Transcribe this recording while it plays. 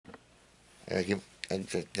I keep, I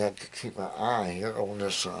got to keep my eye here on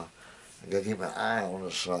this. I got to keep my eye on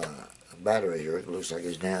this battery here. It looks like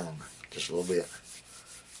it's down just a little bit.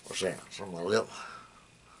 What's that? It's on my lip.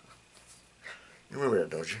 You remember that,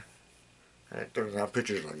 don't you? I turn out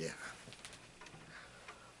pictures like that.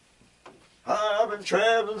 I've been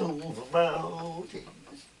traveling over mountains.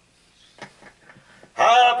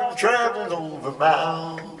 I've been traveling over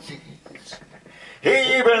mountains.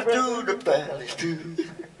 Even through the valleys too.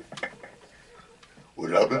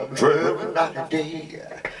 Well, I've been traveling night and day.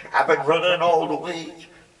 I've been running all the way,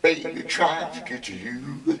 baby, trying to get to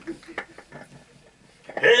you.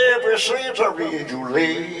 Ever since I read your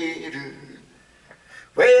letter,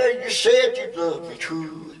 where you said you loved me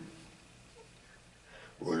true.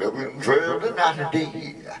 Well, I've been traveling night and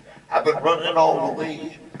day. I've been running all the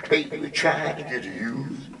way, baby, trying to get to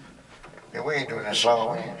you. And we ain't doing that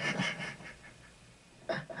song,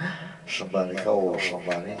 somebody called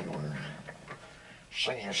somebody, or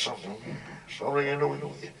singing something. Somebody in the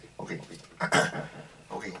window. Okay.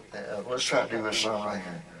 Okay, let's try to do this song right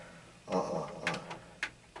here.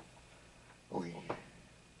 Okay.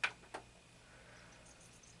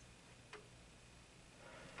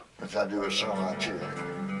 Let's try to do a song right here.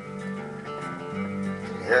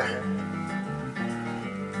 Can you hear?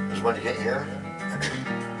 Is what you can't hear?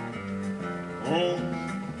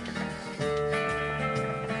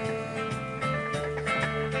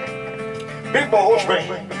 Big boss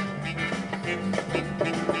man,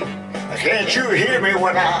 can't you hear me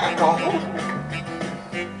when I call?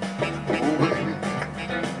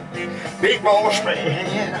 Big boss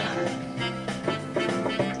man,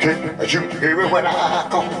 can't you hear me when I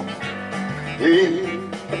call? Yeah.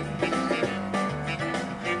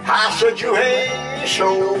 I said you ain't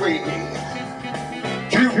so big.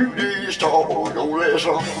 You just talk no less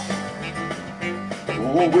on.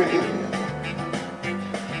 Oh, well.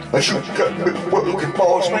 You got me working,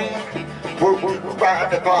 boss man, working around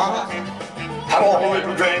the clock. I want a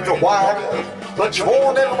little drink of water, but you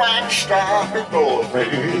won't let right to stop it, boss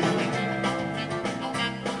man.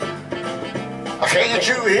 Can't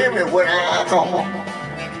you hear me when I call?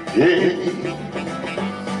 Yeah.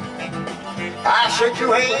 I said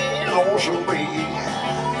you ain't lonesome, baby.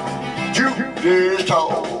 You just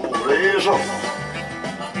talk, listen.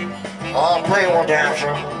 I'll play one down,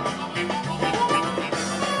 son.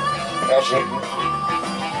 That's it.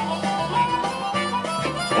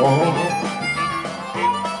 Oh.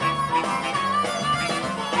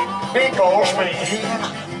 Big boss man,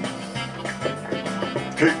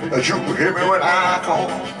 can't you hear me when I call?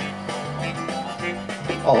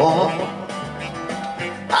 Oh.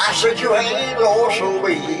 I said you ain't lost so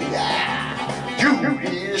big. You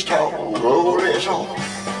just talk, roll this on.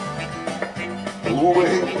 Oh,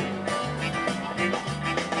 well.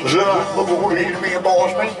 So I'm gonna need to be a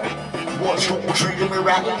boss man. What's gonna treat me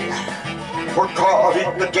right? Work hard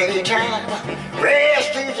in the daytime,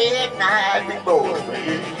 rest easy at night, big boss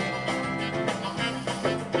man.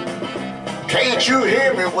 Can't you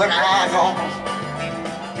hear me when I call?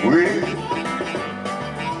 Well,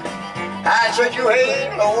 I said you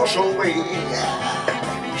ain't lost so big.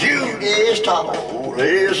 You just talk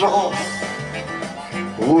this on.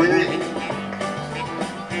 Well,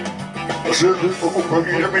 I said I'm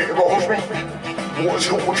gonna be a boss man. What's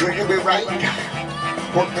gonna treat me right?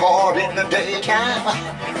 Work hard in the daytime,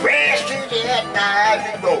 rest easy at night,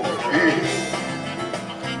 big boss man.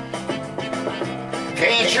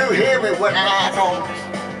 Can't you hear me when I call?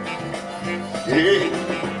 Yeah.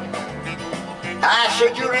 I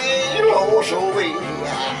said you ain't lost so big.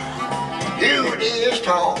 You just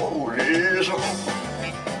talk this on.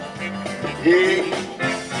 Yeah.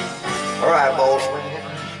 All right, boss man.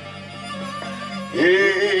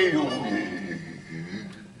 Yeah, oh yeah.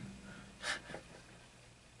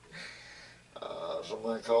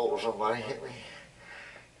 Somebody called somebody, hit me.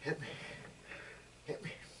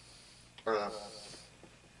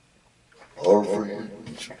 Our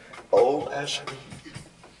friends all ask me.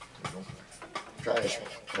 Try this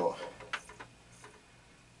one.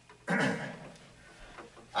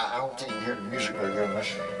 I don't think you hear the music very good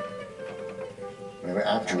unless maybe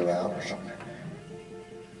I'm too loud or something.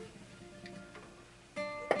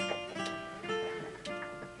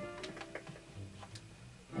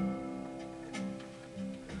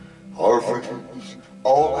 Our friends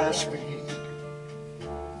all ask me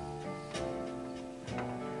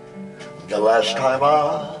the last time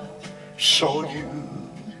I saw you.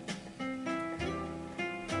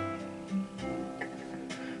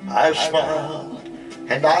 I smile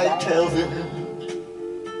and I tell them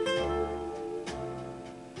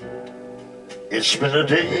it's been a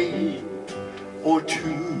day or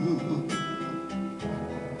two.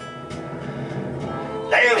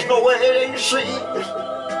 There's no way to see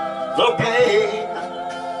the pain,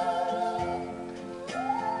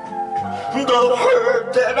 the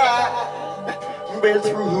hurt that I've been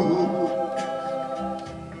through,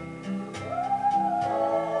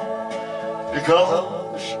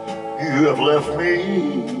 because you have left me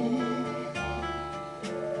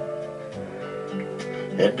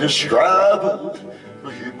indescribably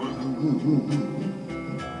blue.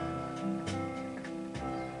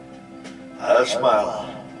 I smile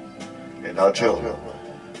and I tell them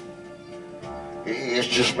it's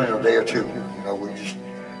just been a day or two. You know, we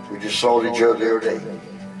just saw each other the other day,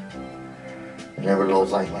 and every little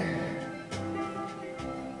thing.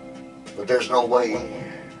 But there's no way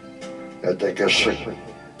that they can see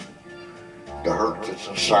the hurt that's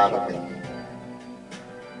inside of me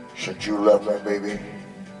since you left me, baby,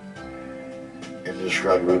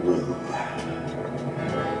 indescribably blue.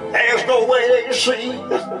 There's no way they can see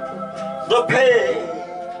the pain,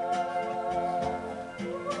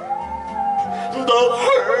 the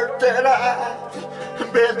hurt that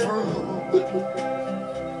I've been through.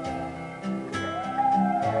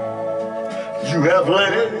 You have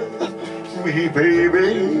left me,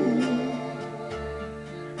 baby,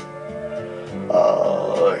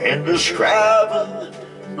 indescribably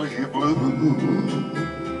blue.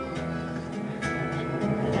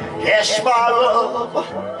 Yes, my love,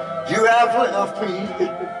 you have left me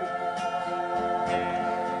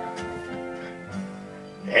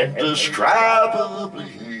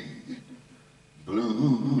indescribably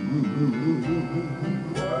blue.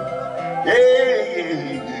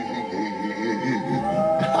 Yeah.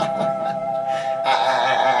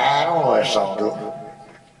 I don't know that song, though.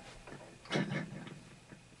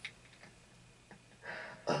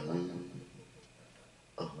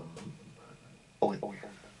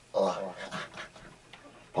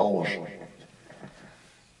 Pause.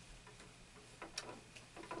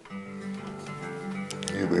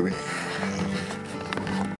 You, baby.